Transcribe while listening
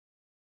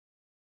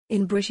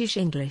In British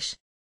English.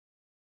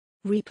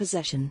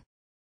 Repossession.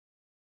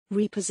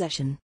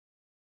 Repossession.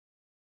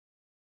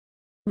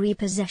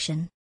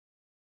 Repossession.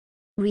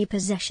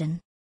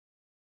 Repossession.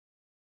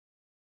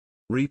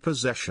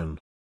 Repossession.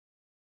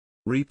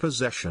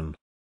 Repossession.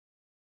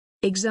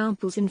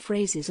 Examples in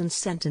phrases and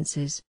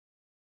sentences.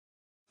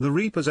 The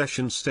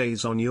repossession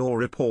stays on your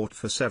report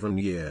for 7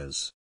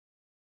 years.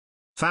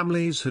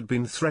 Families had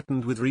been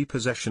threatened with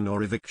repossession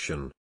or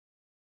eviction.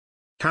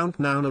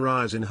 Countdown a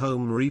rise in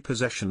home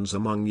repossessions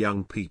among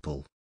young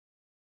people.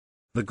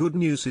 The good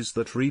news is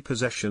that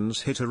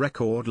repossessions hit a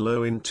record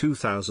low in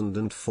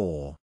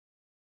 2004.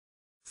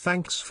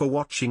 Thanks for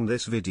watching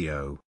this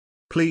video.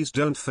 Please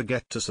don't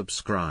forget to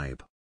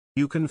subscribe.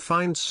 You can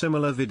find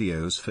similar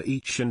videos for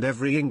each and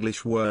every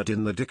English word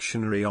in the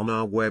dictionary on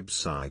our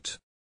website.